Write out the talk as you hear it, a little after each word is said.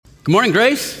Good morning,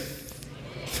 Grace.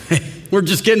 We're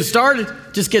just getting started.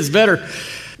 Just gets better.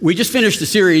 We just finished a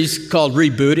series called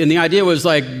Reboot, and the idea was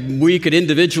like we could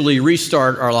individually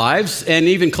restart our lives and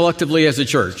even collectively as a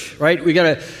church, right? We got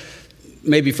to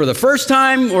maybe for the first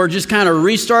time or just kind of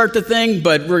restart the thing,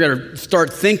 but we're going to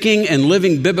start thinking and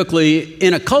living biblically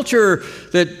in a culture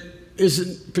that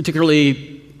isn't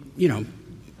particularly,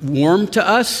 warm to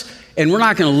us. And we're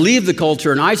not going to leave the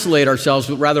culture and isolate ourselves,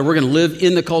 but rather we're going to live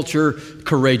in the culture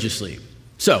courageously.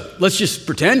 So let's just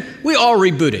pretend we all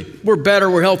rebooted. We're better,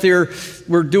 we're healthier,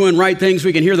 we're doing right things,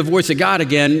 we can hear the voice of God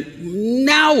again.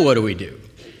 Now what do we do?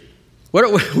 What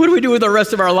do we do with the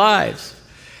rest of our lives?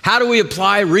 How do we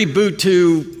apply reboot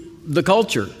to the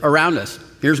culture around us?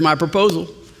 Here's my proposal.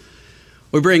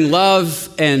 We bring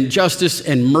love and justice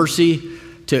and mercy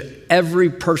to every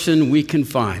person we can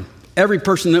find. Every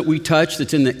person that we touch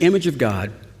that's in the image of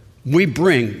God, we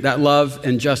bring that love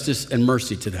and justice and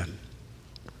mercy to them.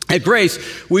 At Grace,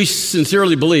 we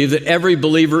sincerely believe that every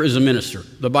believer is a minister.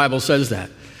 The Bible says that.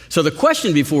 So the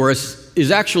question before us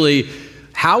is actually,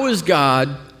 how is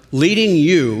God leading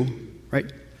you, right,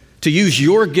 to use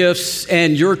your gifts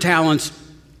and your talents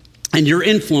and your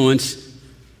influence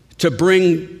to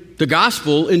bring the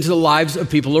gospel into the lives of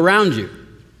people around you?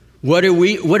 What are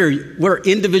we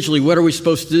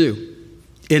supposed to do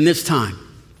in this time?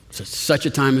 Such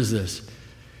a time as this.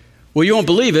 Well, you won't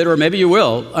believe it, or maybe you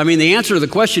will. I mean, the answer to the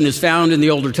question is found in the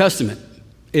Old Testament.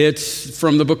 It's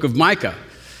from the book of Micah.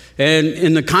 And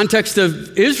in the context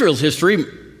of Israel's history,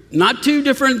 not too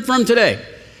different from today.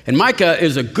 And Micah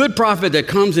is a good prophet that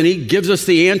comes and he gives us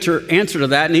the answer to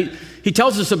that. And he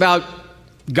tells us about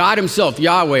God himself,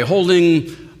 Yahweh,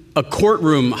 holding a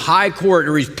courtroom, high court,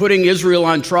 where he's putting Israel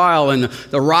on trial, and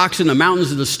the rocks and the mountains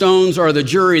and the stones are the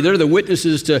jury. They're the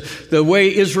witnesses to the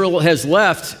way Israel has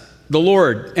left the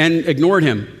Lord and ignored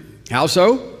him. How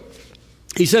so?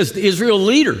 He says the Israel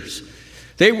leaders,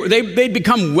 they'd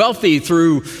become wealthy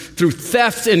through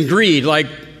theft and greed, like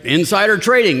insider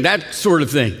trading, that sort of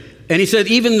thing. And he said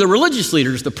even the religious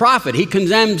leaders, the prophet, he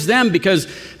condemns them because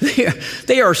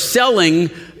they are selling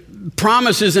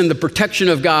promises and the protection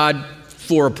of God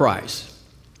for a price.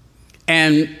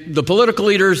 And the political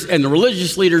leaders and the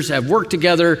religious leaders have worked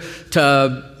together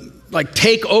to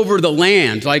take over the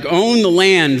land, own the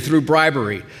land through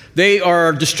bribery. They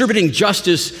are distributing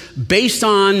justice based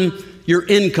on your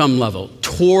income level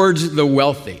towards the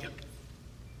wealthy.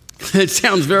 It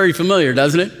sounds very familiar,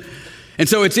 doesn't it? And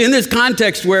so it's in this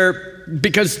context where,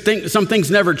 because some things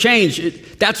never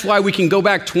change, that's why we can go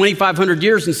back 2,500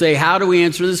 years and say, how do we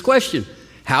answer this question?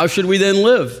 How should we then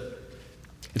live?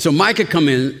 And so Micah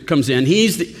comes in.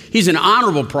 He's an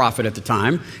honorable prophet at the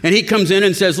time, and he comes in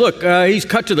and says, look, he's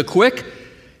cut to the quick.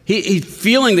 He's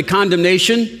feeling the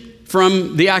condemnation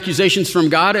from the accusations from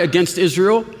God against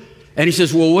Israel, and he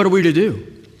says, well, what are we to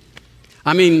do?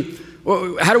 I mean,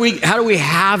 how do we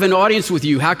have an audience with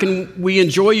you? How can we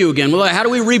enjoy you again? Well, how do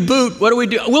we reboot? What do we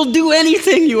do? We'll do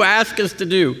anything you ask us to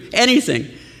do, anything.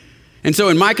 And so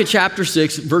in Micah chapter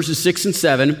 6, verses 6 and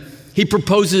 7, he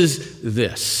proposes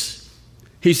this.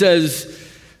 He says,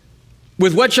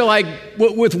 with what shall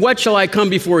I come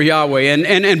before Yahweh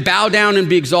and bow down and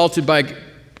be exalted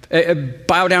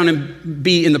bow down and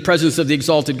be in the presence of the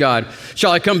exalted God?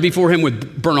 Shall I come before him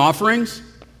with burnt offerings?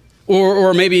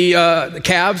 Or maybe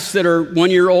calves that are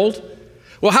 1 year old?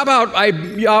 Well, how about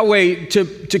Yahweh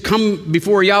to come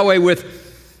before Yahweh with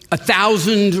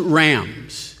 1,000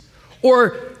 rams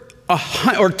or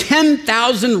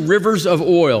 10,000 rivers of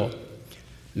oil?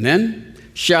 And then,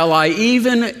 shall I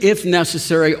even, if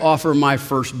necessary, offer my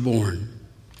firstborn?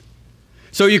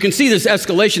 So you can see this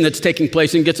escalation that's taking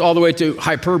place and gets all the way to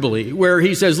hyperbole, where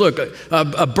he says, look,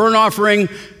 a burnt offering,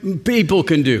 people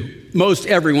can do. Most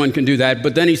everyone can do that.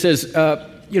 But then he says,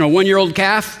 1 year old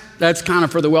calf, that's kind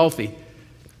of for the wealthy.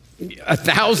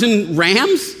 1,000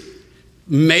 rams,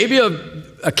 maybe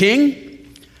a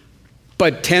king,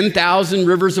 but 10,000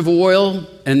 rivers of oil,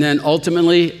 and then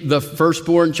ultimately the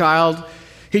firstborn child.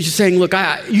 He's just saying, look,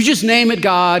 you just name it,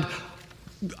 God,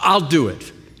 I'll do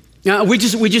it. Now, we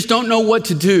just don't know what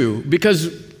to do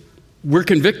because we're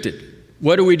convicted.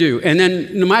 What do we do? And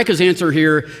then Micah's answer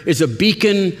here is a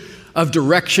beacon of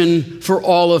direction for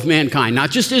all of mankind,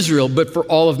 not just Israel, but for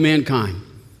all of mankind.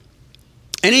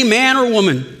 Any man or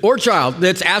woman or child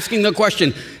that's asking the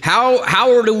question, how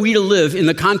are we to live in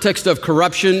the context of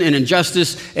corruption and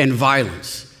injustice and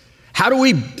violence? How do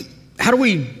we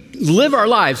live our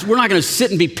lives? We're not going to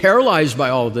sit and be paralyzed by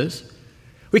all of this.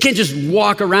 We can't just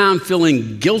walk around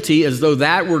feeling guilty as though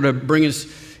that were to bring us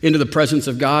into the presence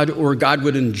of God or God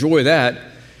would enjoy that.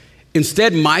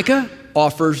 Instead, Micah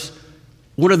offers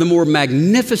one of the more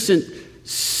magnificent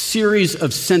series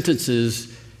of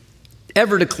sentences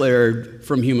ever declared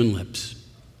from human lips.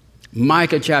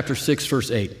 Micah chapter 6, verse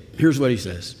 8. Here's what he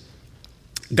says.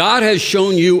 God has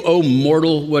shown you, O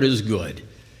mortal, what is good,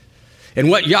 and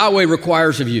what Yahweh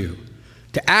requires of you,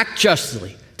 to act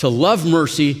justly, to love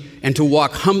mercy, and to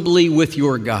walk humbly with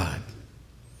your God.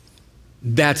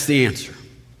 That's the answer.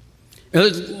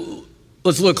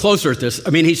 Let's look closer at this.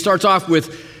 I mean, he starts off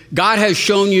with, God has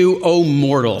shown you, O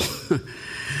mortal.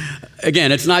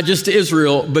 Again, it's not just to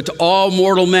Israel, but to all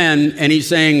mortal men. And he's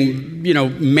saying,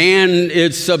 man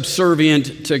is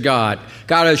subservient to God.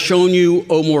 God has shown you,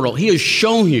 O mortal. He has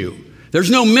shown you.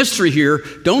 There's no mystery here.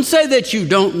 Don't say that you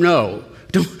don't know.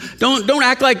 Don't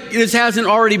act like this hasn't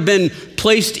already been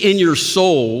placed in your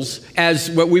souls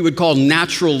as what we would call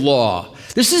natural law.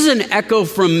 This is an echo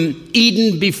from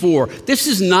Eden before. This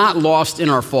is not lost in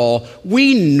our fall.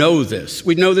 We know this.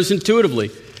 We know this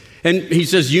intuitively. And he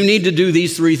says, you need to do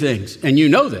these three things. And you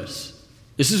know this.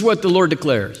 This is what the Lord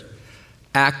declares.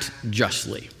 Act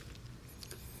justly.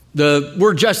 The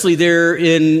word justly there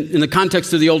in the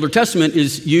context of the Old Testament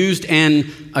is used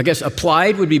and, I guess,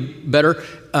 applied would be better,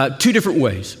 two different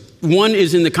ways. One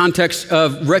is in the context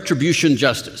of retribution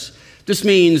justice. This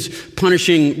means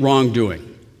punishing wrongdoing.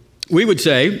 We would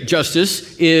say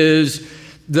justice is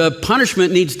the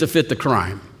punishment needs to fit the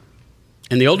crime.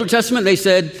 In the Old Testament, they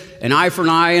said an eye for an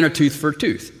eye and a tooth for a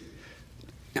tooth.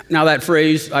 Now that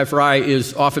phrase, eye for eye,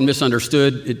 is often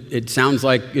misunderstood. It sounds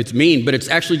like it's mean, but it's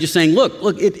actually just saying, look,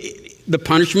 the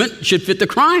punishment should fit the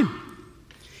crime.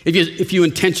 If you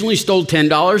intentionally stole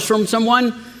 $10 from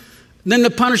someone, then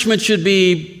the punishment should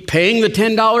be paying the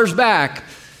 $10 back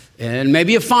and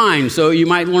maybe a fine, so you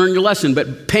might learn your lesson.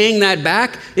 But paying that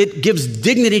back, it gives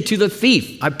dignity to the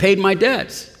thief. I paid my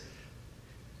debts.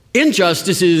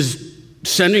 Injustice is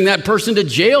sending that person to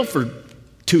jail for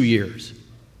 2 years.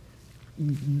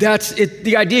 That's it.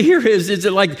 The idea here is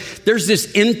that like there's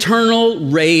this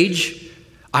internal rage.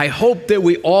 I hope that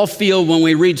we all feel when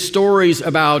we read stories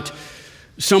about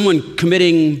someone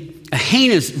committing a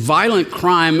heinous, violent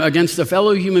crime against a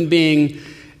fellow human being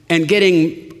and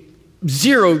getting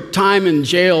 0 time in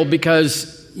jail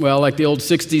because, well, like the old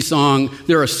 60s song,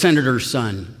 they're a senator's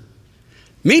son.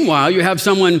 Meanwhile, you have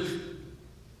someone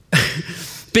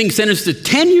being sentenced to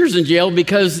 10 years in jail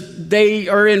because they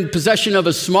are in possession of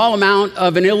a small amount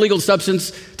of an illegal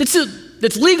substance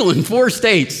that's legal in 4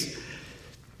 states.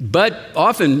 But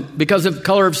often, because of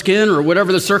color of skin or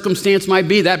whatever the circumstance might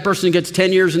be, that person gets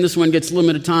 10 years and this one gets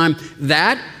limited time.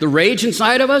 The rage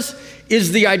inside of us,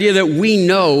 is the idea that we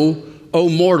know, O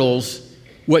mortals,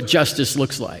 what justice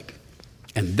looks like.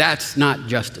 And that's not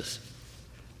justice.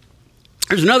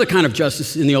 There's another kind of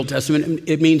justice in the Old Testament.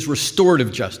 It means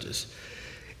restorative justice.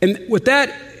 And with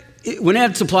that, when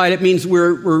that's applied, it means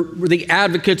we're the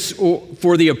advocates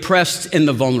for the oppressed and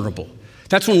the vulnerable.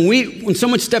 That's when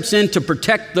someone steps in to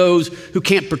protect those who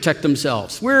can't protect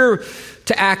themselves. We're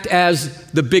to act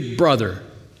as the big brother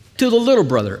to the little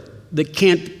brother that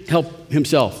can't help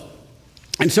himself.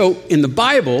 And so in the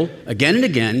Bible, again and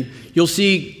again, you'll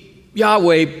see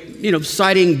Yahweh,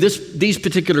 citing these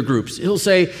particular groups. He'll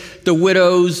say the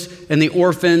widows and the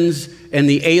orphans and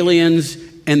the aliens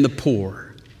and the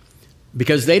poor,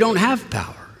 because they don't have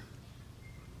power.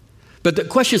 But the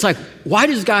question is like, why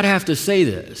does God have to say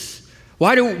this?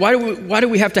 Why do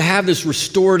we have to have this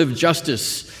restorative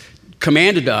justice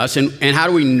commanded to us, and how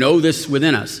do we know this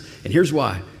within us? And here's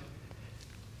why.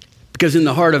 Because in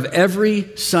the heart of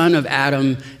every son of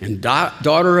Adam and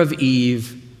daughter of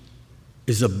Eve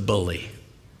is a bully.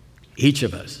 Each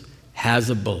of us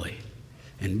has a bully.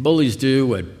 And bullies do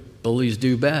what bullies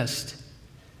do best.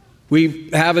 We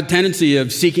have a tendency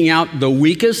of seeking out the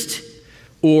weakest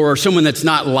or someone that's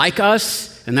not like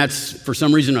us, and that's for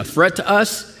some reason a threat to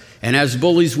us. And as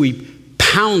bullies, we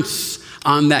pounce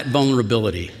on that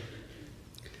vulnerability.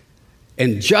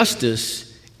 And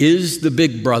justice is the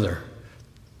big brother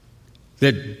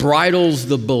that bridles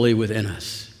the bully within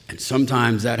us. And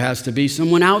sometimes that has to be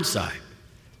someone outside.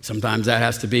 Sometimes that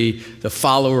has to be the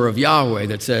follower of Yahweh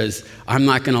that says, I'm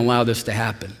not going to allow this to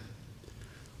happen.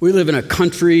 We live in a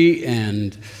country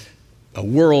and a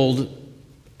world,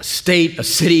 a state, a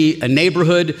city, a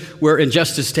neighborhood where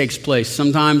injustice takes place,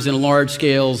 sometimes in large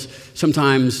scales,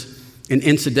 sometimes in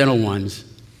incidental ones.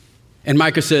 And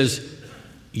Micah says,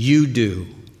 you do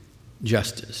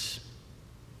justice.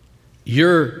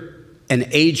 You're an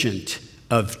agent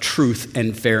of truth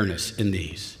and fairness in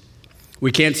these.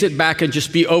 We can't sit back and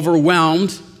just be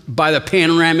overwhelmed by the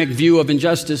panoramic view of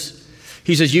injustice.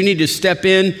 He says you need to step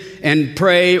in and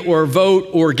pray or vote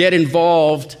or get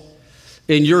involved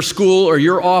in your school or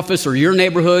your office or your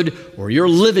neighborhood or your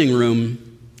living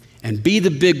room and be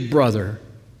the big brother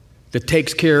that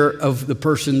takes care of the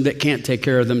person that can't take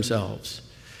care of themselves.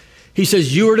 He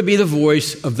says, you are to be the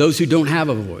voice of those who don't have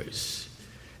a voice,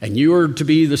 and you are to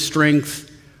be the strength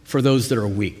for those that are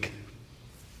weak.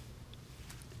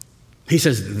 He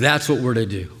says, that's what we're to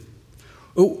do.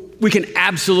 We can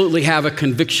absolutely have a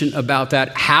conviction about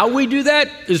that. How we do that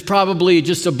is probably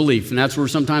just a belief, and that's where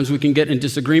sometimes we can get in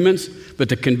disagreements. But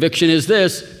the conviction is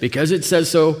this: because it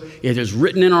says so, it is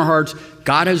written in our hearts.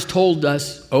 God has told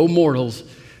us, O mortals,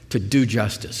 to do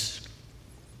justice.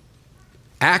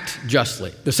 Act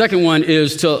justly. The second one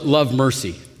is to love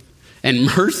mercy. And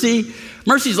mercy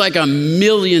is like $1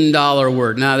 million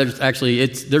word. Now,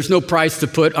 there's no price to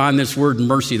put on this word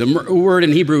mercy. The word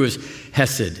in Hebrew is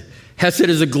hesed. Hesed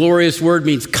is a glorious word,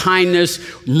 means kindness,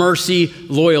 mercy,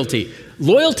 loyalty.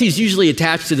 Loyalty is usually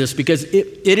attached to this because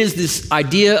it is this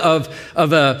idea of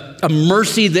a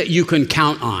mercy that you can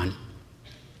count on.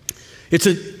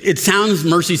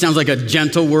 Mercy sounds like a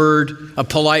gentle word, a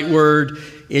polite word.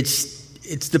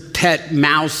 It's the pet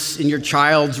mouse in your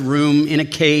child's room in a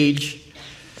cage.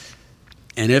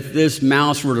 And if this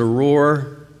mouse were to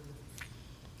roar,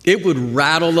 it would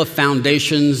rattle the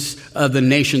foundations of the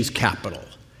nation's capital.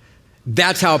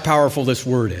 That's how powerful this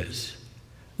word is.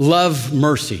 Love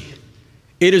mercy.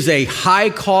 It is a high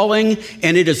calling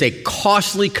and it is a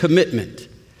costly commitment.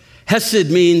 Hesed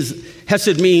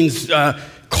means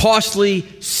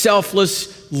costly,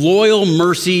 selfless, loyal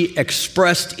mercy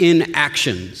expressed in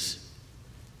actions.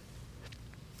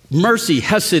 Mercy,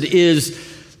 hesed, is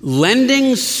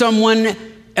lending someone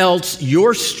else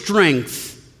your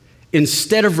strength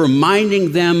instead of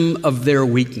reminding them of their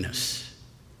weakness.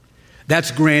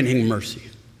 That's granting mercy.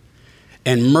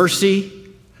 And mercy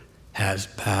has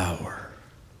power.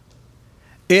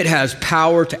 It has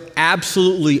power to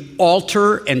absolutely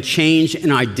alter and change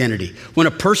an identity. When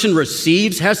a person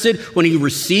receives hesed, when he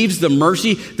receives the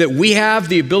mercy that we have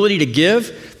the ability to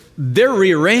give, they're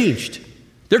rearranged.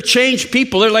 They're changed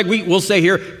people. They're like we'll say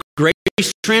here,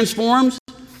 grace transforms.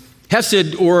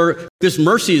 Hesed, or this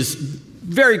mercy, is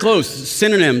very close,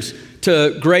 synonyms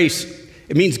to grace.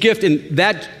 It means gift, and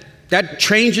that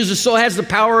changes the soul, has the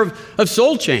power of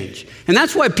soul change. And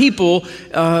that's why people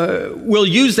will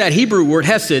use that Hebrew word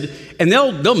hesed, and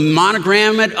they'll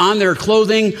monogram it on their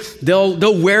clothing.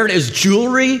 They'll wear it as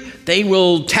jewelry. They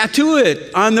will tattoo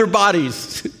it on their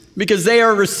bodies because they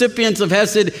are recipients of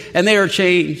hesed and they are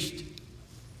changed.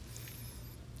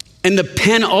 And the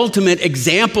penultimate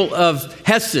example of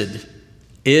hesed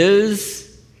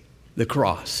is the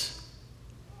cross.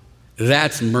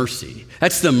 That's mercy.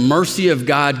 That's the mercy of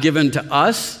God given to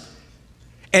us.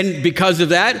 And because of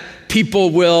that,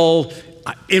 people will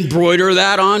embroider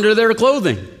that onto their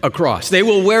clothing, a cross. They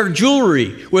will wear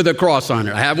jewelry with a cross on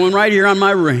it. I have one right here on my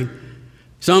ring.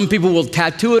 Some people will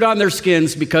tattoo it on their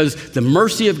skins because the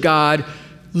mercy of God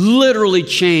literally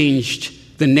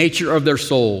changed the nature of their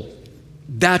soul.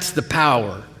 That's the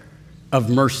power of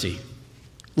mercy.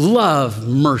 Love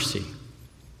mercy.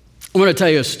 I want to tell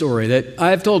you a story that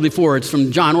I've told before. It's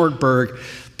from John Ortberg,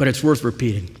 but it's worth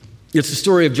repeating. It's the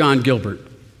story of John Gilbert.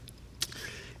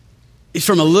 He's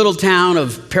from a little town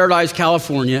of Paradise,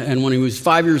 California, and when he was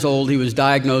 5 years old, he was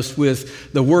diagnosed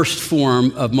with the worst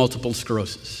form of multiple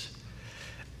sclerosis.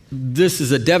 This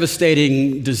is a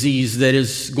devastating disease that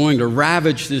is going to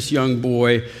ravage this young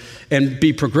boy and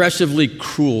be progressively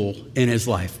cruel in his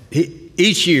life.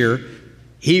 Each year,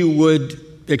 he would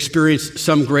experience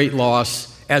some great loss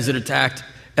as it attacked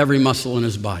every muscle in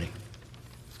his body.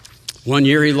 One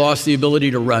year, he lost the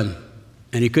ability to run,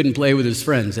 and he couldn't play with his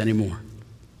friends anymore.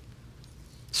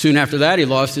 Soon after that, he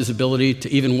lost his ability to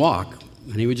even walk,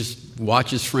 and he would just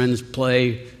watch his friends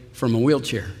play from a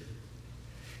wheelchair.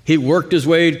 He worked his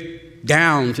way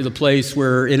down to the place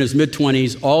where in his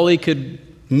mid-20s, all he could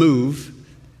move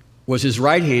was his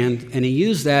right hand, and he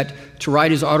used that to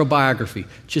write his autobiography,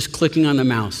 just clicking on the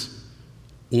mouse,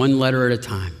 one letter at a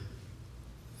time.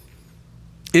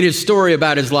 In his story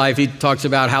about his life, he talks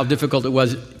about how difficult it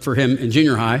was for him in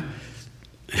junior high.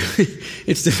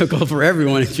 It's difficult for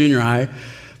everyone in junior high,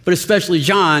 but especially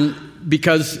John,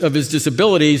 because of his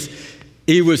disabilities.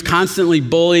 He was constantly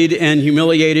bullied and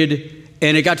humiliated,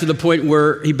 and it got to the point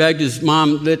where he begged his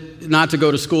mom not to go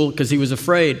to school because he was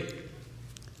afraid.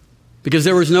 Because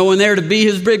there was no one there to be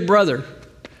his big brother.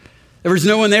 There was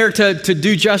no one there to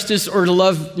do justice or to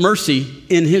love mercy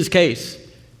in his case.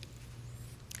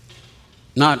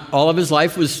 Not all of his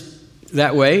life was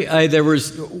that way. There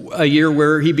was a year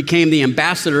where he became the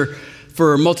ambassador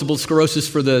for multiple sclerosis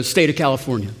for the state of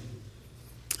California.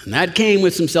 And that came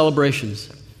with some celebrations.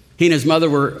 He and his mother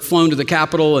were flown to the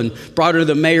Capitol and brought her to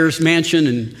the mayor's mansion,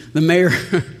 and the mayor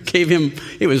gave him,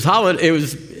 it was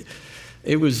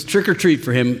It was trick or treat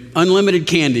for him, unlimited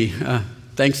candy,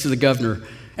 thanks to the governor.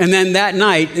 And then that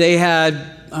night, they had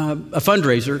a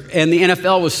fundraiser, and the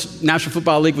National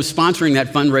Football League was sponsoring that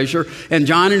fundraiser, and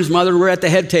John and his mother were at the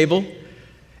head table,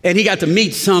 and he got to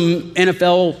meet some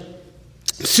NFL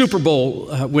Super Bowl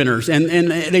winners, and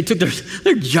they took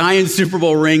their giant Super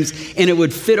Bowl rings, and it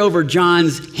would fit over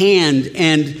John's hand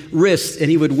and wrist, and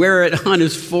he would wear it on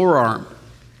his forearm.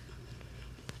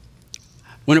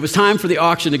 When it was time for the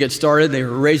auction to get started, they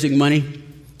were raising money.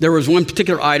 There was one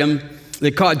particular item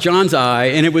that caught John's eye,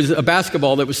 and it was a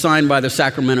basketball that was signed by the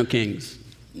Sacramento Kings.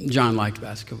 John liked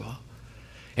basketball.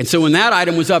 And so when that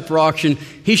item was up for auction,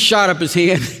 he shot up his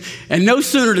hand, and no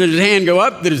sooner did his hand go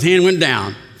up than his hand went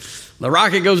down. The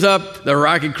rocket goes up, the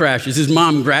rocket crashes. His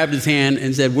mom grabbed his hand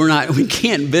and said, we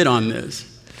can't bid on this.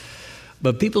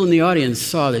 But people in the audience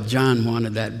saw that John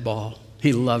wanted that ball.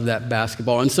 He loved that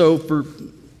basketball. And so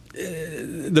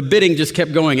the bidding just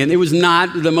kept going. And it was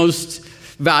not the most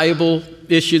valuable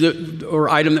issue or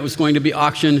item that was going to be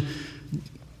auctioned,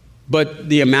 but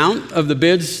the amount of the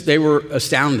bids, they were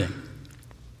astounding.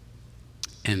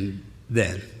 And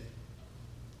then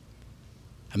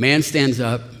a man stands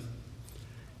up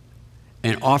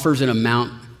and offers an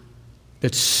amount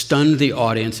that stunned the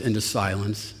audience into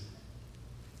silence,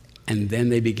 and then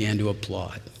they began to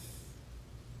applaud.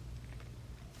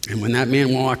 And when that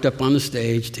man walked up on the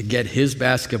stage to get his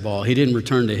basketball, he didn't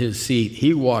return to his seat.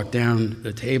 He walked down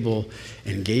the table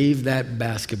and gave that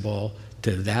basketball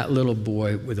to that little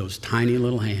boy with those tiny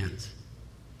little hands.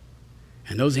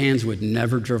 And those hands would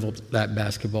never dribble that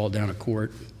basketball down a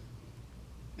court.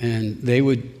 And they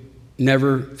would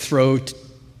never throw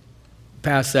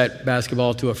pass that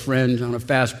basketball to a friend on a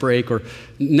fast break, or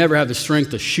never have the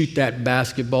strength to shoot that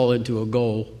basketball into a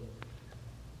goal.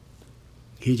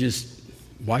 He just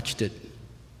watched it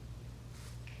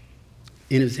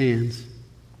in his hands.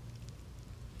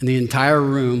 And the entire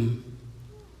room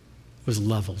was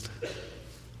leveled.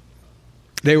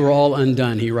 They were all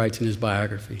undone, he writes in his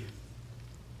biography.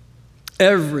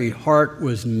 Every heart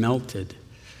was melted.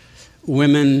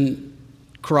 Women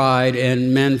cried,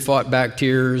 and men fought back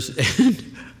tears, and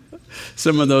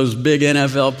some of those big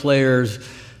NFL players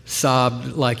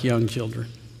sobbed like young children.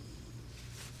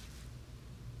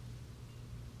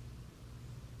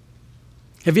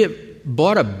 Have you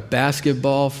bought a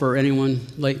basketball for anyone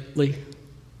lately?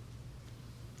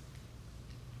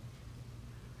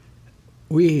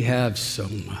 We have so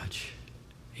much.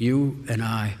 You and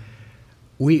I,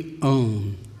 we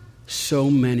own so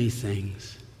many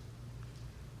things.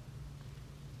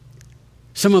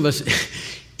 Some of us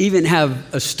even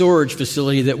have a storage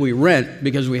facility that we rent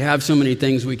because we have so many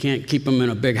things we can't keep them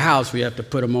in a big house. We have to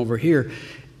put them over here.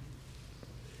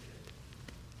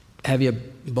 Have you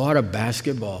bought a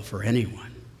basketball for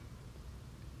anyone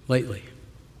lately?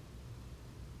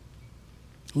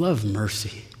 Love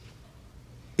mercy.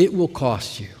 It will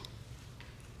cost you.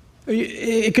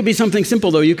 It could be something simple,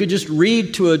 though. You could just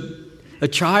read to a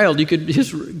child. You could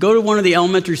just go to one of the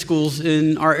elementary schools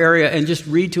in our area and just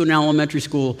read to an elementary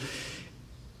school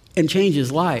and change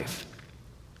his life.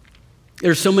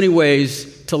 There's so many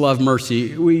ways to love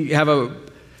mercy. We have a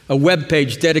web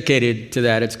page dedicated to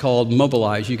that. It's called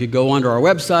Mobilize. You could go onto our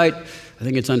website. I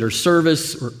think it's under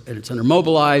Service, and it's under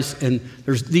Mobilize. And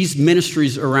there's these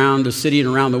ministries around the city and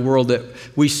around the world that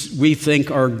we think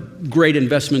are great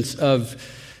investments of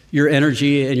your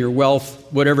energy and your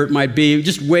wealth, whatever it might be,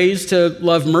 just ways to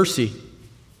love mercy.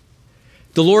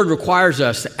 The Lord requires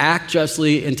us to act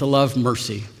justly and to love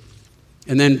mercy.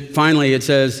 And then finally it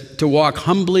says to walk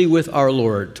humbly with our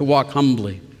Lord, to walk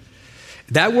humbly.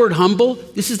 That word humble,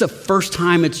 this is the first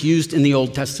time it's used in the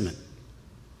Old Testament.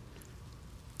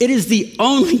 It is the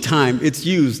only time it's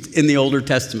used in the Older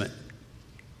Testament.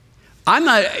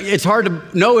 It's hard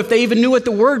to know if they even knew what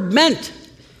the word meant.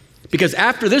 Because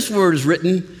after this word is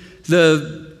written,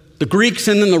 the Greeks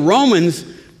and then the Romans,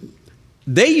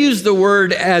 they used the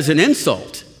word as an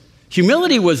insult.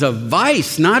 Humility was a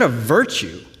vice, not a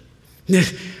virtue.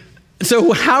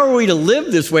 So how are we to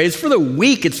live this way? It's for the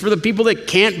weak. It's for the people that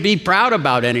can't be proud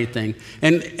about anything.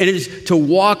 And it is to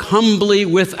walk humbly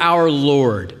with our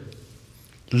Lord.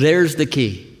 There's the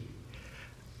key.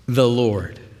 The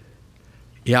Lord.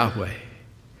 Yahweh.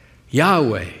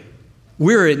 Yahweh.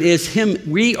 We are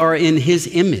in his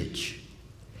image.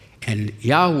 And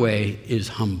Yahweh is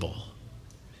humble.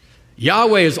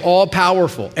 Yahweh is all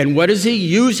powerful. And what does he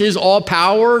use his all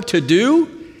power to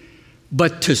do?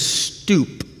 But to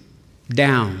stoop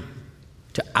down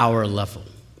to our level.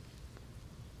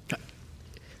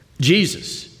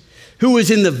 Jesus, who was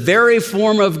in the very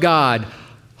form of God,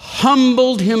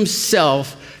 humbled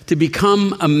himself to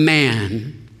become a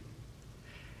man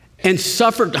and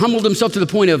humbled himself to the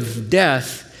point of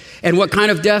death. And what kind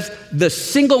of death? The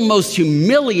single most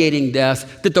humiliating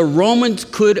death that the Romans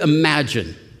could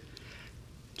imagine.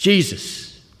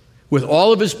 Jesus, with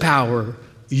all of his power,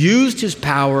 used his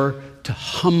power to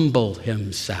humble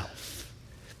himself.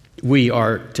 We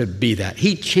are to be that.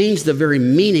 He changed the very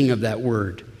meaning of that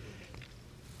word.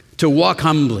 To walk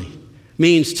humbly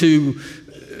means to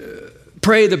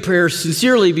pray the prayer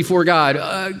sincerely before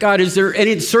God. God, is there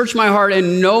any, search my heart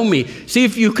and know me. See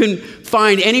if you can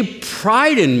find any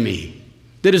pride in me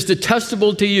that is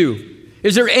detestable to you.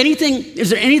 Is there anything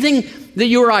that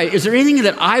you're right? Is there anything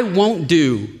that I won't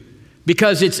do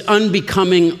because it's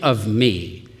unbecoming of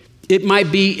me? It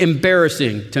might be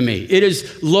embarrassing to me. It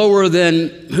is lower than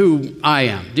who I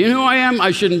am. Do you know who I am?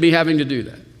 I shouldn't be having to do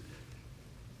that.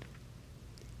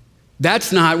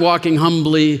 That's not walking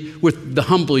humbly with the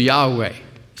humble Yahweh.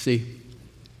 See?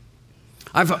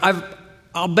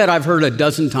 I'll bet I've heard a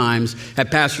dozen times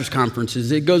at pastors'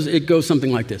 conferences. It goes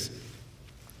something like this.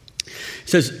 It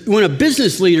says, when a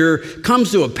business leader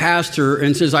comes to a pastor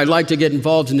and says, I'd like to get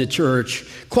involved in the church,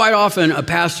 quite often a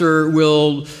pastor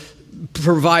will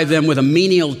provide them with a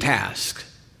menial task.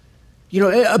 You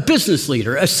know, a business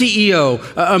leader, a CEO,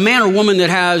 a man or woman that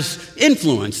has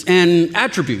influence and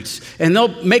attributes, and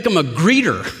they'll make them a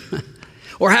greeter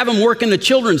or have them work in the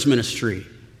children's ministry.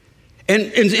 And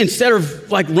instead of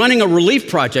like running a relief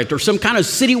project or some kind of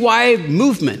citywide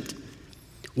movement.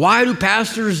 Why do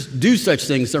pastors do such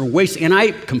things? They're wasting, and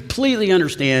I completely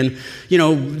understand, you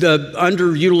know, the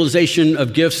underutilization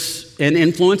of gifts and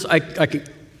influence. I can,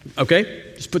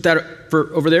 okay, just put that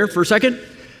over there for a second.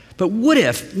 But what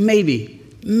if, maybe,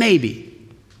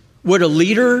 what a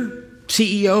leader,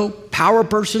 CEO, power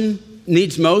person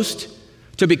needs most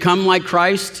to become like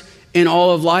Christ in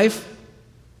all of life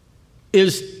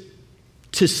is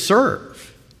to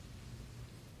serve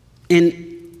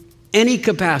in any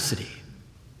capacity.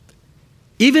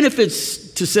 Even if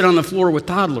it's to sit on the floor with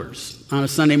toddlers on a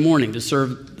Sunday morning to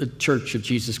serve the Church of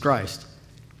Jesus Christ.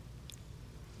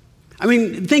 I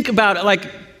mean, think about it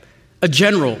like a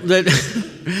general that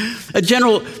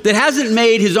hasn't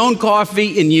made his own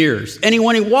coffee in years. And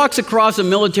when he walks across a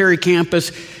military campus,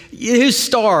 his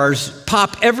stars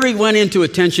pop everyone into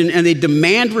attention and they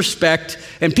demand respect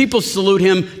and people salute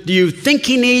him. Do you think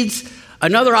he needs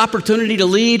another opportunity to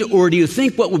lead, or do you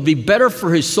think what would be better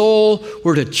for his soul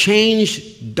were to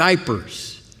change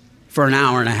diapers for an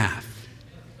hour and a half?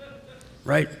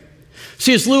 Right?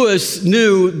 C.S. Lewis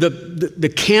knew the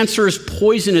cancerous,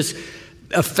 poisonous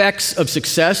effects of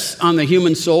success on the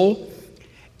human soul,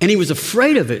 and he was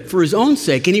afraid of it for his own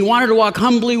sake, and he wanted to walk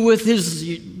humbly with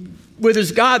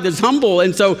his God that's humble.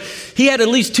 And so he had at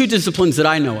least two disciplines that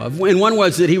I know of. And one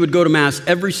was that he would go to Mass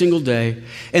every single day.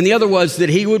 And the other was that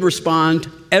he would respond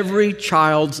every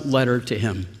child's letter to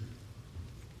him.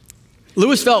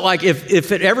 Lewis felt like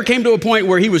if it ever came to a point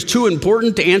where he was too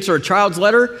important to answer a child's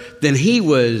letter, then he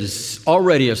was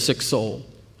already a sick soul.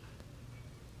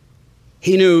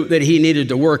 He knew that he needed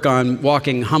to work on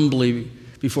walking humbly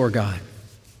before God.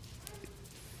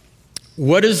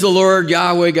 What does the Lord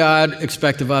Yahweh God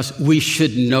expect of us? We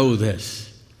should know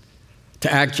this.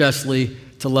 To act justly,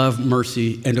 to love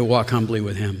mercy, and to walk humbly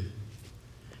with him.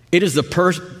 It is the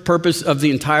purpose of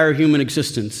the entire human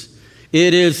existence.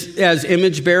 It is, as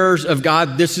image bearers of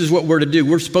God, this is what we're to do.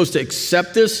 We're supposed to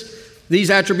accept these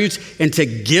attributes, and to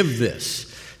give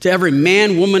this to every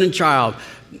man, woman, and child,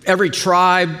 every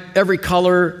tribe, every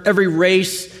color, every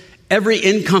race, every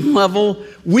income level.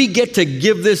 We get to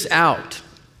give this out.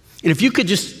 And if you could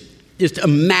just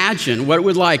imagine what it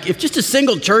would like if just a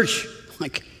single church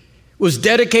was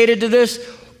dedicated to this,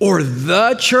 or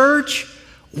the church,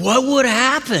 what would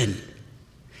happen?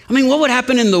 I mean, what would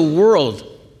happen in the world?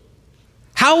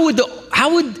 How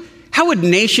would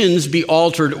nations be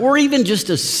altered, or even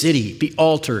just a city be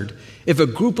altered, if a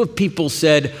group of people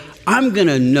said, I'm going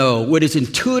to know what is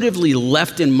intuitively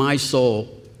left in my soul,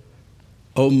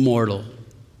 O mortal,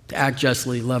 to act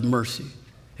justly, love mercy,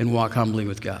 and walk humbly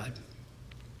with God.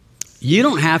 You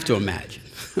don't have to imagine.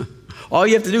 All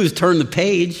you have to do is turn the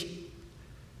page.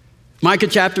 Micah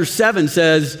chapter 7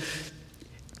 says,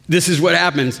 this is what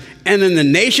happens. And then the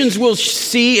nations will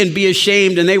see and be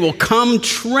ashamed, and they will come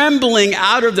trembling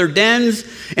out of their dens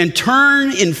and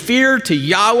turn in fear to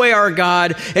Yahweh our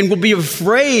God, and will be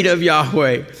afraid of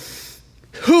Yahweh.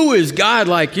 Who is God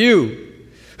like you,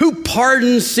 who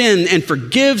pardons sin and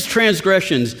forgives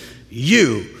transgressions?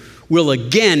 You will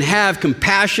again have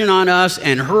compassion on us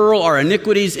and hurl our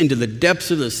iniquities into the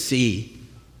depths of the sea.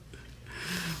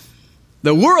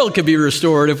 The world could be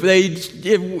restored if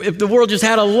the world just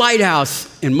had a lighthouse.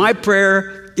 And my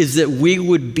prayer is that we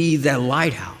would be that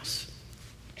lighthouse.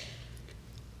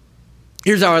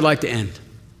 Here's how I'd like to end.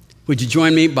 Would you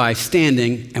join me by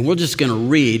standing, and we're just going to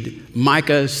read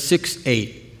Micah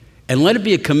 6:8, and let it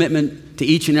be a commitment to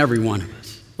each and every one of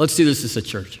us. Let's do this as a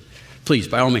church. Please,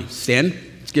 by all means, stand.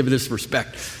 Let's give it this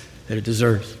respect that it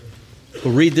deserves.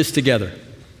 We'll read this together.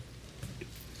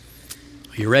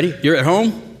 Are you ready? You're at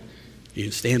home? You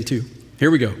can stand too.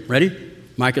 Here we go. Ready?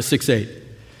 Micah 6:8.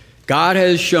 God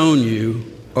has shown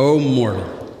you, O mortal,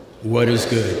 what is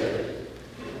good.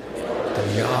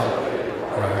 The Yahweh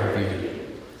require of you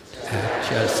to act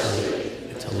justly,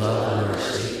 and to love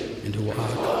mercy, and to walk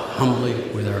humbly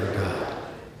with our God.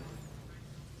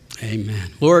 Amen.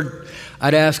 Lord,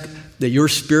 I'd ask that your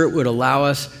Spirit would allow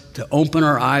us to open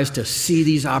our eyes to see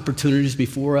these opportunities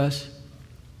before us,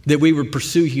 that we would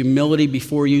pursue humility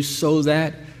before you so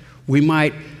that we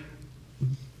might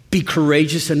be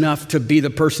courageous enough to be the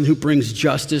person who brings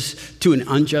justice to an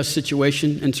unjust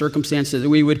situation and circumstance, that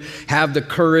we would have the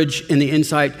courage and the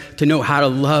insight to know how to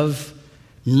love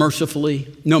mercifully,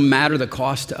 no matter the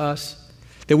cost to us,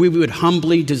 that we would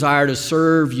humbly desire to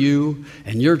serve you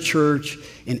and your church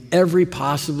in every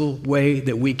possible way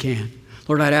that we can.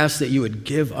 Lord, I'd ask that you would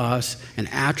give us an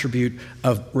attribute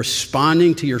of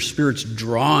responding to your Spirit's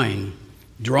drawing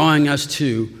us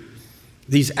to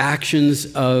these actions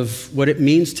of what it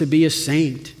means to be a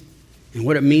saint and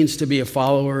what it means to be a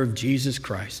follower of Jesus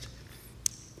Christ.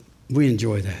 We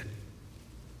enjoy that.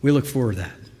 We look forward to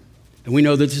that. And we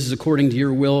know that this is according to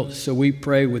your will, so we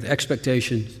pray with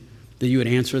expectation that you would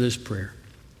answer this prayer.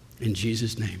 In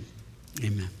Jesus' name,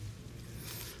 amen.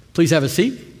 Please have a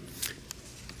seat.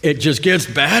 It just gets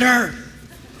better.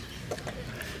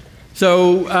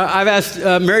 So I've asked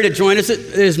Mary to join us. It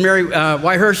is Mary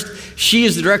Whitehurst. She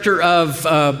is the director of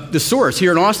The Source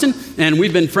here in Austin, and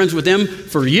we've been friends with them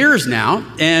for years now.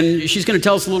 And she's going to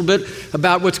tell us a little bit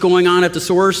about what's going on at The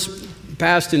Source,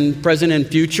 past and present and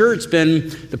future.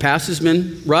 The past has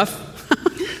been rough.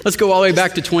 Let's go all the way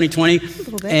back to 2020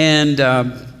 and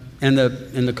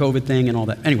the COVID thing and all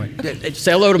that. Anyway, okay.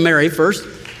 Say hello to Mary first.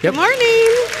 Yep. Good morning.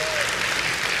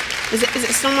 Is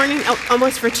it still morning? Oh,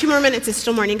 almost for 2 more minutes, it's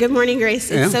still morning. Good morning, Grace.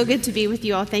 It's so good to be with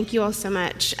you all. Thank you all so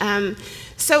much.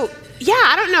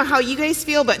 I don't know how you guys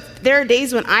feel, but there are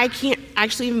days when I can't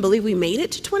actually even believe we made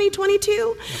it to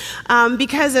 2022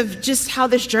 because of just how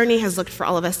this journey has looked for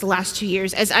all of us the last 2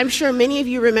 years. As I'm sure many of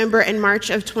you remember, in March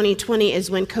of 2020 is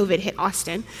when COVID hit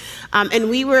Austin. And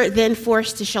we were then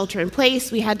forced to shelter in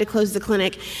place. We had to close the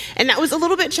clinic. And that was a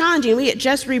little bit challenging. We had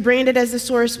just rebranded as The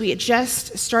Source. We had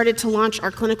just started to launch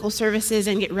our clinical services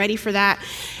and get ready for that.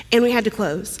 And we had to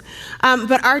close.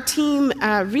 But our team,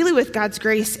 really with God's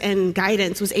grace and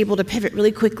guidance, was able to pivot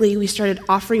really quickly. We started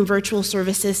offering virtual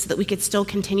services so that we could still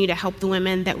continue to help the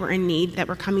women that were in need, that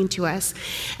were coming to us.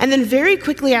 And then very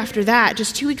quickly after that,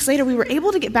 just 2 weeks later, we were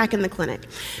able to get back in the clinic.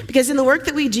 Because in the work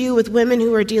that we do with women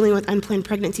who are dealing with unplanned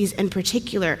pregnancies in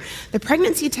particular, the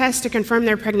pregnancy test to confirm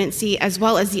their pregnancy, as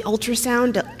well as the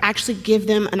ultrasound to actually give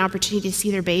them an opportunity to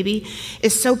see their baby,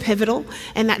 is so pivotal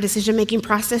in that decision-making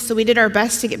process. So we did our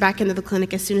best to get back into the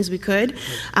clinic as soon as we could.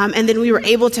 And then we were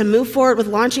able to move forward with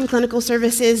launching clinical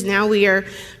services. Now we are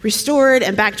restored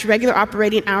and back to regular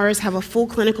operating hours, have a full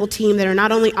clinical team that are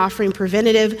not only offering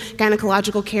preventative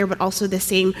gynecological care, but also the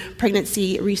same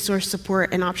pregnancy resource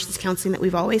support and options counseling that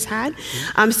we've always had.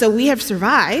 So we have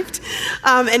survived.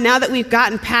 And now that we've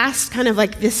gotten past kind of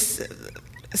like this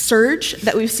surge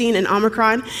that we've seen in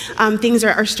Omicron, things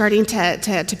are starting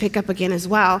to pick up again as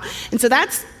well. And so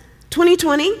that's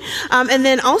 2020. And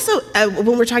then also,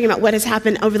 when we're talking about what has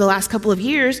happened over the last couple of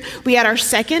years, we had our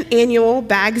second annual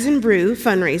Bags and Brew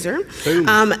fundraiser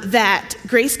that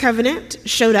Grace Covenant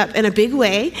showed up in a big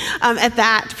way at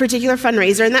that particular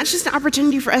fundraiser. And that's just an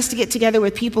opportunity for us to get together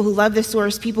with people who love The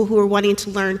Source, people who are wanting to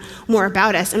learn more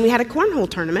about us. And we had a cornhole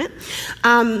tournament.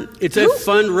 It's a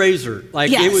fundraiser.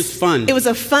 Yes, it was fun. It was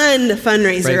a fun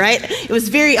fundraiser, right? It was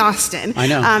very Austin. I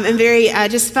know. And very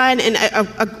just fun and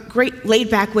a great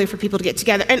laid-back way for people to get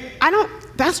together. And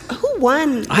who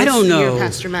won this I don't know. year,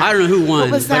 Pastor Matt? I don't know who won,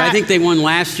 what was that? but I think they won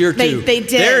last year too. They did.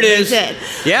 There it is. They did.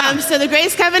 Yeah. So the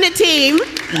Grace Covenant team.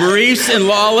 Maurice and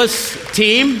Lawless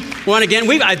team won again.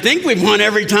 I think we've won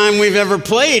every time we've ever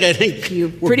played. I think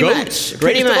we're pretty goats. much.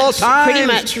 Greatest of all time. Pretty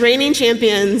much. Reigning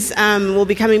champions will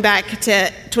be coming back to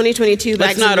 2022.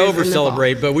 Let's not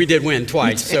over-celebrate, but we did win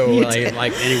twice. So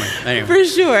anyway. For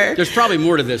sure. There's probably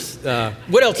more to this.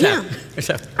 What else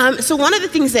happened? So one of the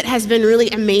things that has been really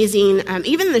amazing,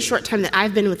 even in the short time that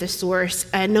I've been with The Source,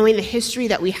 knowing the history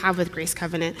that we have with Grace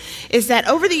Covenant, is that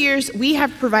over the years we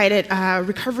have provided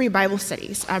recovery Bible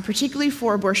studies, particularly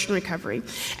for abortion recovery. recovery.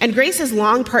 And Grace has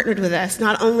long partnered with us,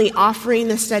 not only offering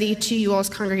the study to you all's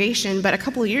congregation, but a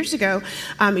couple of years ago,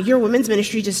 your women's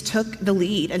ministry just took the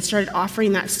lead and started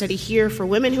offering that study here for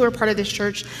women who are part of this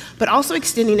church, but also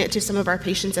extending it to some of our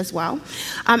patients as well.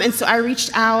 And so I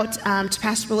reached out to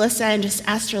Pastor Melissa and just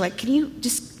asked her, like, can you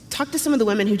just talk to some of the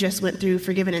women who just went through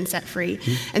Forgiven and Set Free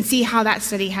and see how that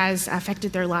study has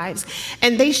affected their lives.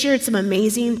 And they shared some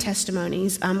amazing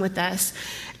testimonies with us.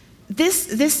 This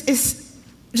is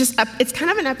just, it's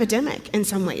kind of an epidemic in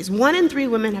some ways. 1 in 3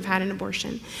 women have had an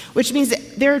abortion, which means that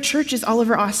there are churches all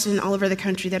over Austin, all over the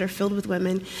country that are filled with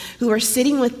women who are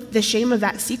sitting with the shame of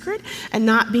that secret and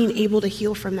not being able to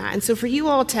heal from that. And so for you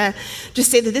all to just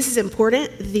say that this is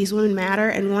important, that these women matter,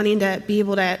 and wanting to be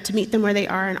able to meet them where they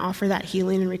are and offer that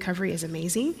healing and recovery is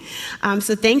amazing.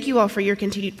 So thank you all for your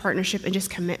continued partnership and just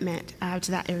commitment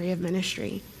to that area of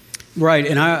ministry. Right,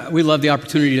 and we love the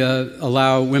opportunity to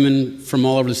allow women from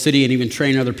all over the city and even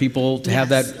train other people to have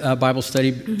that Bible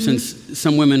study, since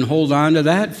some women hold on to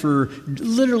that for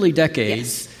literally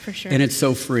decades. Yes, for sure. And it's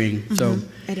so freeing. So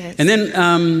it is. And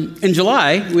then in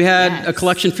July, we had a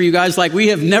collection for you guys like we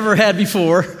have never had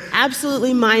before.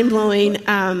 Absolutely mind-blowing.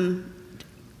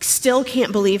 Still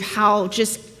can't believe how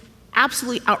just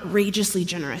absolutely outrageously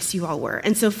generous you all were.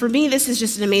 And so for me, this is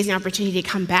just an amazing opportunity to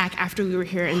come back after we were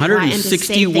here in July and to say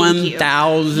thank you.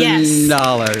 $161,000.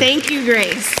 Yes. Thank you,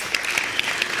 Grace.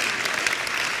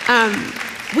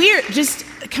 We are just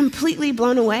completely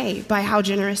blown away by how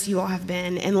generous you all have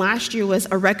been. And last year was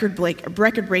a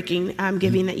record-breaking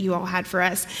giving that you all had for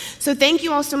us. So thank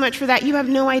you all so much for that. You have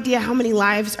no idea how many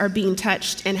lives are being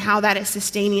touched and how that is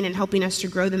sustaining and helping us to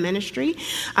grow the ministry.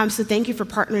 So thank you for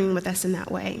partnering with us in that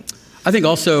way. I think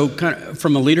also kind of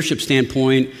from a leadership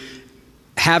standpoint,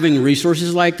 having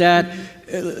resources like that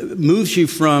moves you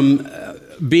from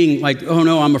being like, oh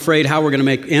no, I'm afraid how we're going to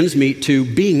make ends meet, to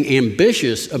being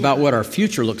ambitious about what our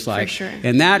future looks like. For sure.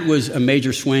 And that was a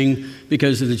major swing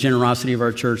because of the generosity of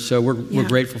our church. So we're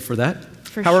grateful for that.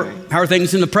 How are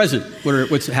things in the present?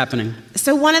 What's happening?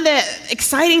 So one of the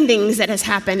exciting things that has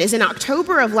happened is in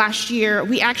October of last year,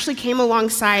 we actually came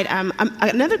alongside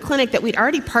another clinic that we'd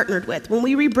already partnered with. When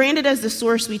we rebranded as The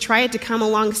Source, we tried to come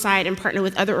alongside and partner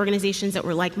with other organizations that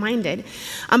were like-minded.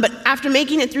 But after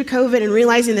making it through COVID and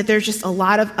realizing that there's just a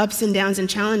lot of ups and downs and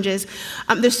challenges,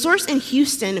 The Source in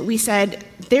Houston, we said,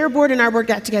 their board and our board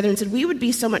got together and said we would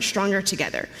be so much stronger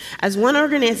together as one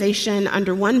organization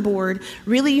under one board,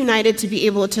 really united to be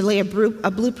able to lay a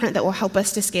blueprint that will help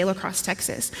us to scale across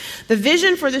Texas. The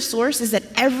vision for The Source is that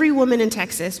every woman in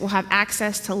Texas will have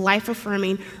access to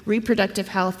life-affirming reproductive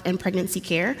health and pregnancy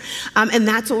care. And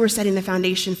that's what we're setting the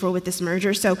foundation for with this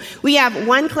merger. So we have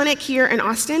one clinic here in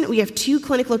Austin. We have 2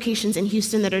 clinic locations in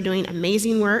Houston that are doing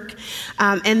amazing work.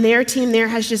 And their team there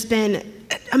has just been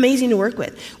amazing to work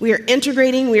with. We are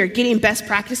integrating, we are getting best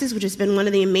practices, which has been one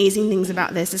of the amazing things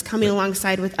about this, is coming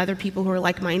alongside with other people who are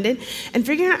like-minded and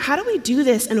figuring out how do we do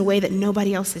this in a way that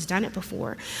nobody else has done it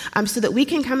before, so that we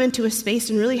can come into a space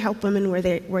and really help women where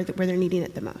they're needing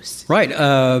it the most. Right.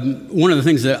 One of the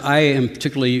things that I am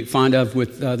particularly fond of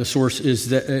with The Source is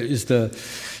the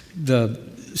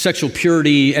sexual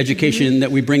purity education that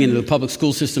we bring into the public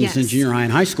school systems in junior high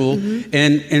and high school.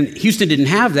 And Houston didn't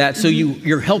have that, so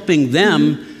you're helping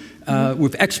them.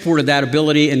 We've exported that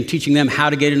ability and teaching them how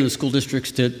to get into the school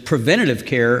districts to preventative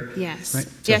care. Yes, right?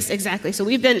 Yes, exactly. So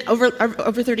we've been, over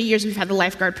 30 years, we've had the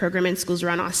lifeguard program in schools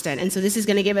around Austin. And so this is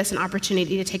going to give us an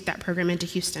opportunity to take that program into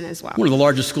Houston as well. One of the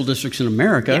largest school districts in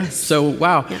America. Yes. So,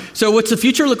 wow. Yeah. So what's the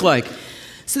future look like?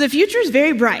 So the future is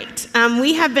very bright.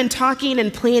 We have been talking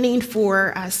and planning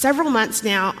for several months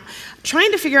now,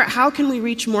 trying to figure out how can we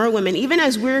reach more women. Even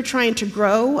as we're trying to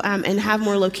grow and have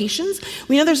more locations,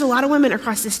 we know there's a lot of women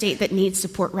across the state that need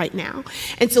support right now.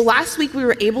 And so last week we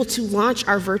were able to launch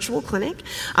our virtual clinic,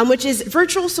 which is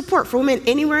virtual support for women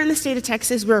anywhere in the state of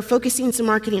Texas. We're focusing some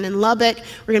marketing in Lubbock.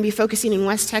 We're going to be focusing in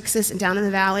West Texas and down in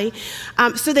the Valley,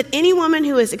 so that any woman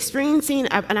who is experiencing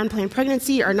an unplanned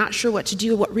pregnancy or not sure what to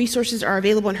do, what resources are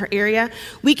available in her area,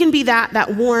 we can be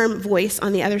that warm voice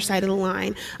on the other side of the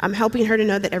line, helping her to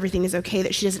know that everything is okay,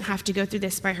 that she doesn't have to go through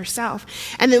this by herself.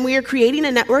 And then we are creating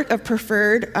a network of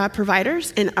preferred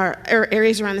providers in our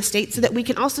areas around the state, so that we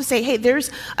can also say, hey,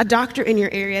 there's a doctor in your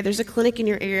area, there's a clinic in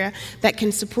your area that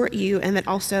can support you and that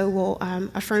also will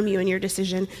affirm you in your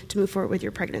decision to move forward with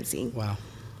your pregnancy. Wow.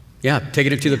 Yeah,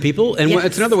 taking it to the people. And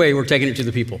it's another way we're taking it to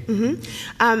the people.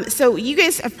 So you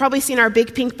guys have probably seen our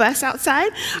big pink bus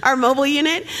outside, our mobile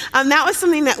unit. That was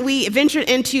something that we ventured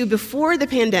into before the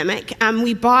pandemic.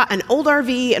 We bought an old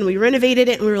RV and we renovated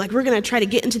it, and we were like, we're going to try to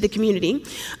get into the community.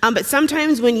 But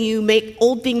sometimes when you make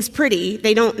old things pretty,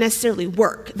 they don't necessarily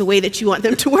work the way that you want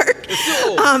them to work.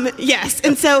 Yes.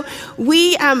 And so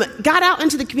we got out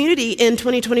into the community in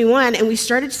 2021 and we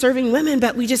started serving women,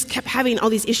 but we just kept having all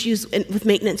these issues with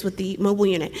maintenance with the mobile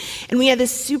unit. And we had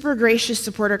this super gracious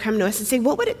supporter come to us and say,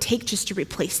 what would it take just to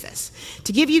replace this?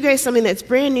 To give you guys something that's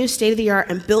brand new, state of the art,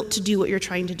 and built to do what you're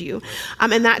trying to do.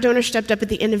 And that donor stepped up at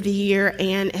the end of the year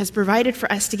and has provided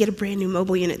for us to get a brand new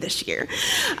mobile unit this year.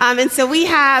 And so we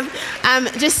have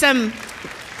just some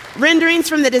renderings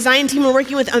from the design team. We're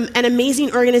working with an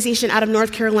amazing organization out of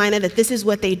North Carolina that this is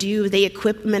what they do. They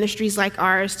equip ministries like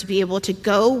ours to be able to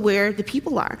go where the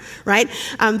people are, right?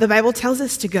 The Bible tells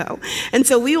us to go. And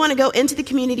so we want to go into the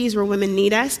communities where women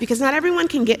need us because not everyone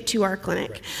can get to our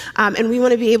clinic. And we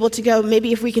want to be able to go,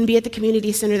 maybe if we can be at the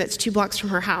community center that's 2 blocks from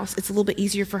her house, it's a little bit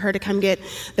easier for her to come get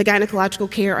the gynecological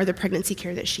care or the pregnancy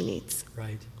care that she needs.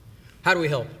 Right. How do we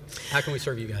help? How can we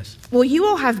serve you guys? Well, you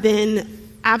all have been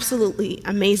absolutely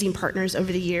amazing partners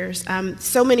over the years.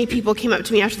 So many people came up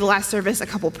to me after the last service. A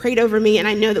couple prayed over me, and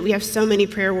I know that we have so many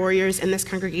prayer warriors in this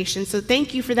congregation. So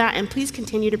thank you for that, and please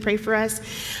continue to pray for us.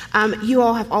 You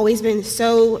all have always been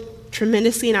so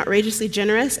tremendously and outrageously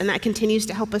generous, and that continues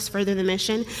to help us further the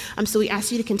mission. So we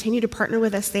ask you to continue to partner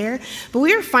with us there. But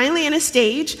we are finally in a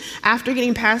stage, after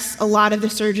getting past a lot of the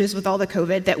surges with all the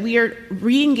COVID, that we are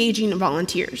re-engaging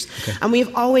volunteers. Okay. We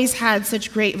have always had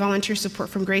such great volunteer support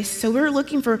from Grace, so we're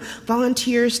looking for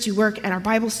volunteers to work at our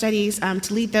Bible studies,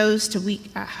 to lead those, to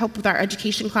help with our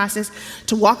education classes,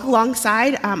 to walk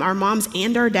alongside our moms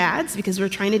and our dads, because we're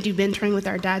trying to do mentoring with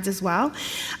our dads as well.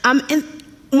 And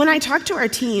when I talk to our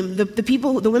team, the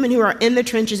people, the women who are in the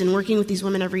trenches and working with these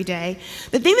women every day,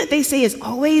 the thing that they say is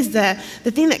always the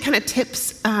thing that kind of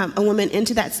tips a woman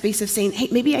into that space of saying, hey,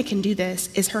 maybe I can do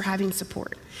this, is her having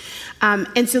support.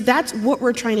 And so that's what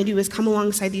we're trying to do, is come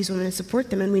alongside these women and support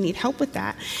them, and we need help with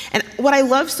that. And what I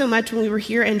love so much when we were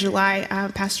here in July,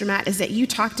 Pastor Matt, is that you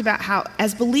talked about how,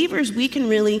 as believers, we can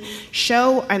really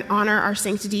show and honor our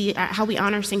sanctity, how we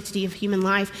honor sanctity of human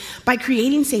life by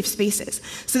creating safe spaces,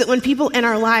 so that when people in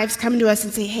our lives come to us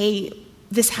and say, hey,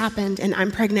 this happened and I'm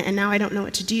pregnant and now I don't know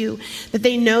what to do, that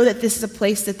they know that this is a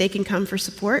place that they can come for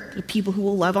support, the people who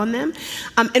will love on them.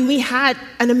 And we had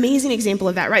an amazing example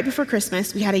of that. Right before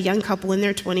Christmas, we had a young couple in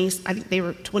their 20s, I think they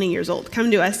were 20 years old, come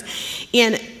to us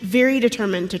and very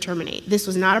determined to terminate. This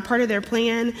was not a part of their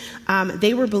plan.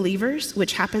 They were believers,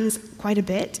 which happens quite a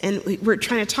bit, and we were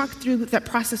trying to talk through that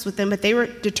process with them, but they were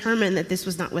determined that this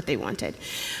was not what they wanted.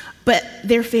 But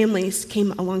their families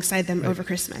came alongside them over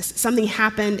Christmas. Something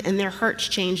happened and their hearts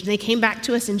changed. They came back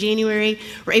to us in January,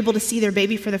 were able to see their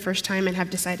baby for the first time and have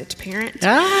decided to parent.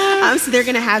 So they're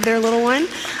going to have their little one.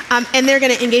 And they're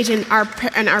going to engage in our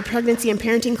pregnancy and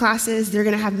parenting classes. They're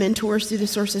going to have mentors through the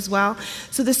Source as well.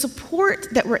 So the support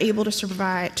that we're able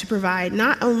to provide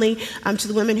not only to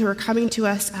the women who are coming to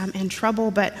us in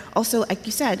trouble, but also, like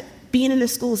you said, being in the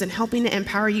schools and helping to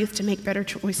empower youth to make better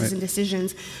choices and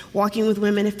decisions, walking with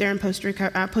women if they're in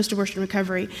post-abortion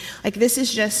recovery. Like, this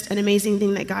is just an amazing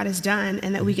thing that God has done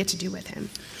and that we get to do with him.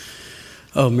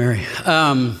 Oh, Mary,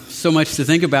 so much to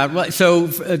think about. So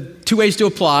 2 ways to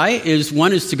apply is,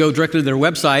 one is to go directly to their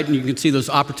website, and you can see those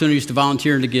opportunities to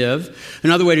volunteer and to give.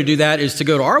 Another way to do that is to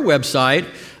go to our website.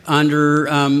 Under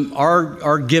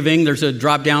our giving, there's a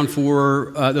drop down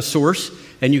for the Source,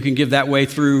 and you can give that way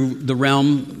through the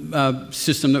Realm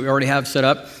system that we already have set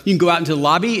up. You can go out into the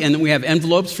lobby, and then we have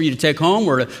envelopes for you to take home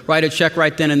or to write a check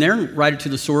right then and there, write it to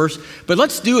the Source. But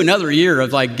let's do another year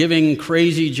of like giving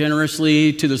crazy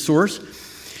generously to the Source.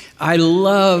 Grace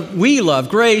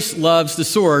loves the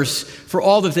Source for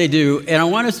all that they do. And I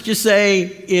want to just say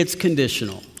it's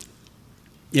conditional.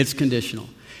 It's conditional.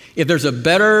 If there's a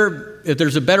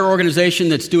better organization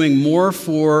that's doing more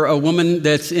for a woman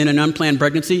that's in an unplanned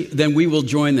pregnancy, then we will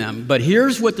join them. But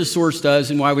here's what the Source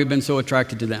does and why we've been so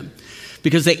attracted to them.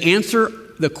 Because they answer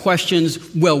the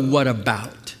questions, well, what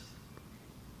about?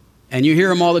 And you hear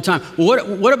them all the time.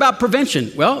 Well, what about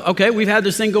prevention? Well, okay, we've had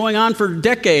this thing going on for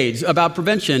decades about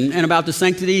prevention and about the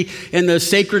sanctity and the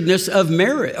sacredness of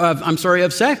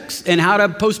of sex, and how to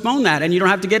postpone that, and you don't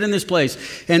have to get in this place.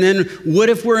 And then what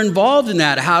if we're involved in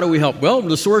that? How do we help? Well,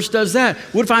 the Source does that.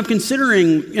 What if I'm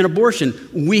considering an abortion?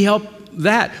 We help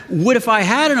that. What if I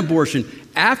had an abortion?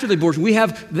 After the abortion, we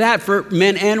have that for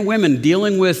men and women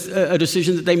dealing with a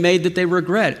decision that they made that they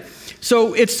regret.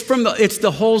 So it's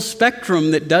the whole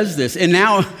spectrum that does this. And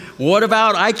now, what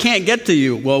about I can't get to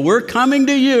you? Well, we're coming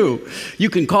to you. You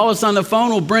can call us on the phone.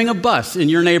 We'll bring a bus in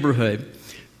your neighborhood.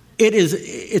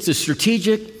 It's a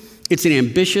strategic, it's an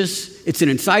ambitious, it's an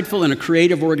insightful and a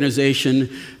creative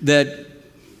organization that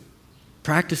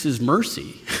practices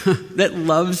mercy, that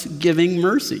loves giving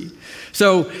mercy.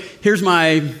 So here's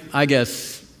my,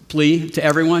 plea to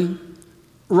everyone.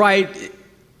 write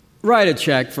a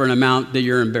check for an amount that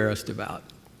you're embarrassed about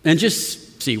and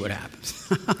just see what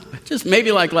happens. Just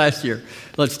maybe like last year.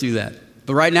 Let's do that.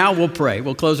 But right now, we'll pray.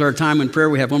 We'll close our time in prayer.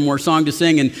 We have one more song to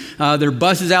sing, and there are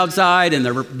buses outside, and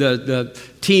the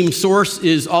team source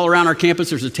is all around our campus.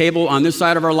 There's a table on this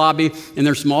side of our lobby, and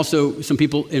there's also some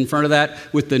people in front of that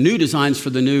with the new designs for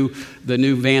the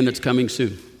new van that's coming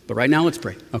soon. But right now, let's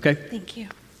pray, okay? Thank you.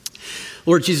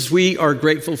 Lord Jesus, we are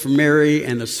grateful for Mary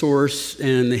and the source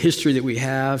and the history that we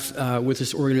have with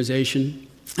this organization,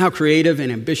 how creative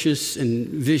and ambitious and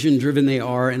vision-driven they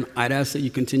are, and I'd ask that you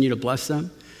continue to bless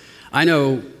them. I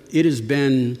know it has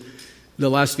been, the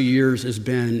last few years has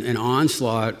been an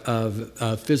onslaught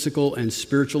of physical and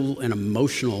spiritual and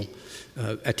emotional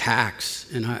attacks.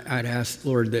 And I'd ask,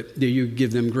 Lord, that you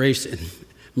give them grace and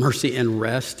mercy and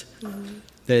rest,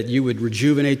 that you would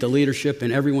rejuvenate the leadership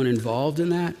and everyone involved in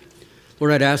that.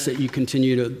 Lord, I'd ask that you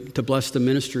continue to bless the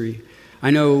ministry.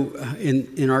 I know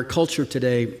in our culture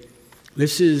today,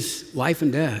 this is life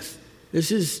and death.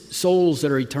 This is souls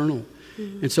that are eternal.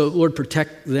 And so, Lord,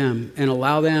 protect them and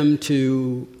allow them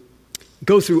to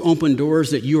go through open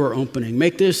doors that you are opening.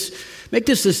 Make this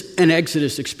an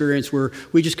Exodus experience where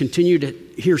we just continue to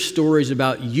hear stories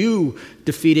about you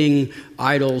defeating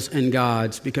idols and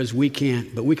gods, because we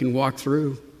can't, but we can walk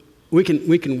through. We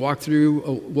can walk through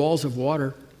walls of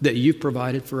water that you've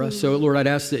provided for us. So, Lord, I'd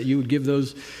ask that you would give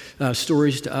those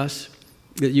stories to us,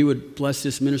 that you would bless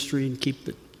this ministry and keep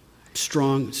it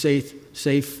strong, safe,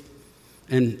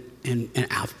 and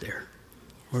out there.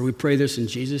 Lord, we pray this in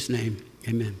Jesus' name.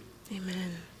 Amen.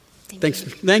 Amen.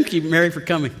 Thank you, Mary, for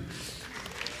coming.